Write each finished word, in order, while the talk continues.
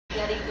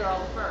Yeti girl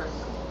first?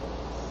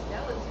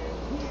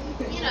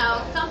 Skeleton. You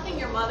know, something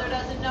your mother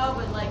doesn't know,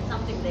 but like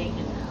something they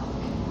can know.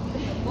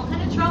 What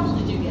kind of trouble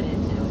did you get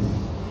into?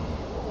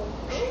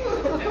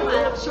 Come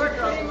on, I'm short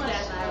girls from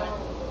Staten Island.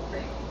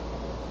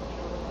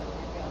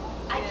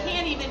 I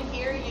can't even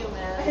hear you,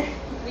 man.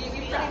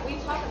 We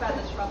talk about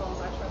our troubles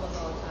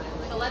all the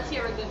time. So let's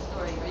hear a good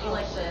story. Are you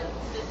like the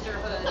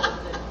sisterhood?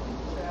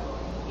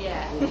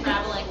 Yeah,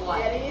 traveling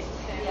what? Yetis?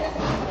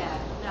 Yeah.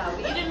 No,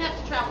 but you didn't have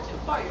to travel too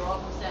far. You're all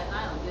from Staten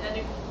Island.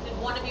 Did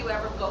one of you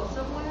ever go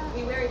somewhere?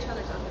 We wear each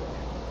other's underwear.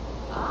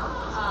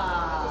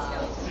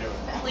 Ah.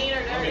 Clean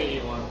or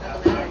dirty?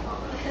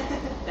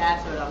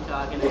 That's what I'm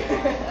talking about.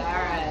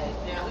 All right.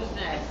 Now who's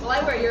next? Well,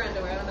 I wear your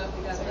underwear. I don't know if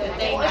you guys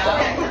They know.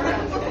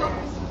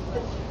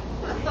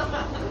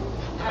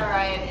 All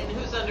right. And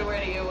whose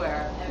underwear do you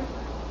wear?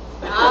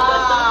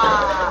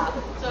 Ah.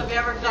 So have you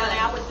ever gone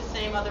out with the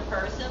same other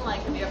person?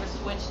 Like, have you ever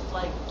switched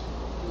like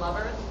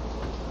lovers?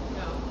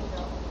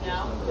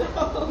 No.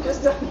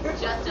 Just underwear.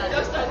 Just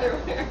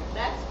underwear.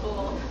 That's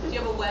cool. Do you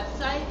have a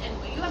website? And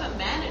you have a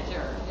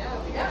manager. Yeah.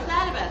 What's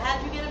that about? How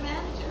did you get a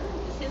manager?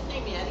 Is his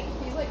name Yeti?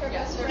 He's like our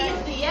best friend.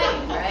 He's the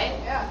Yeti, right?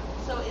 Yeah.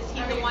 So is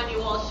he the one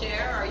you all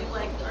share? Are you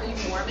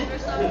Mormon or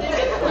something?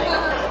 It's like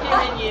him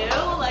and you?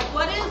 Like,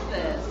 what is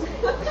this?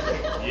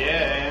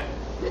 Yeah.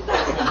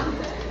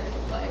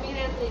 Well, I mean,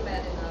 Anthony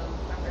met in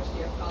our first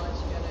year of college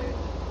together.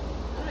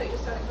 I don't know, you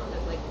just started coming to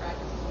like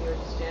practices and we were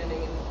just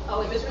jamming. And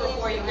Oh, is this really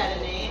before you had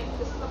a name?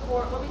 This is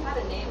before, well, we had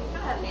a name. We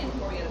kind of had a name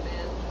before we had a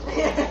band.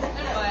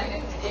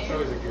 It's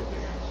always a good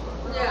thing,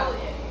 actually. Yeah.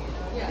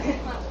 Yeah,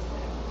 he's not just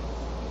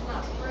he's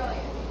not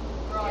brilliant.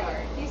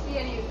 Brilliant. He's the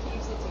Yeti who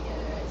keeps it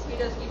together. He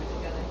does keep it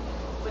together.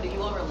 But are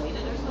you all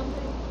related or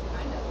something?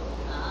 Kind of.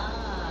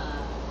 Ah.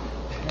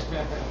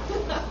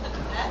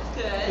 That's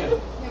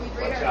good. Yeah, we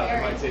braid Watch our out, they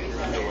hair. might take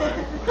your underwear.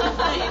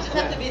 You just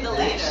have to be the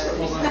leader.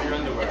 Hold on to your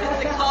underwear. If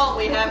it's a cult,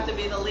 we have to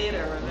be the leader,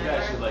 You remember?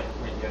 guys should like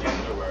get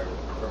underwear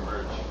for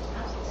merch.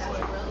 That's It's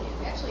like, brilliant.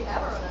 We actually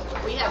have our own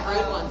underwear. We have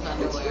rude ones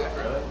underwear.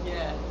 really?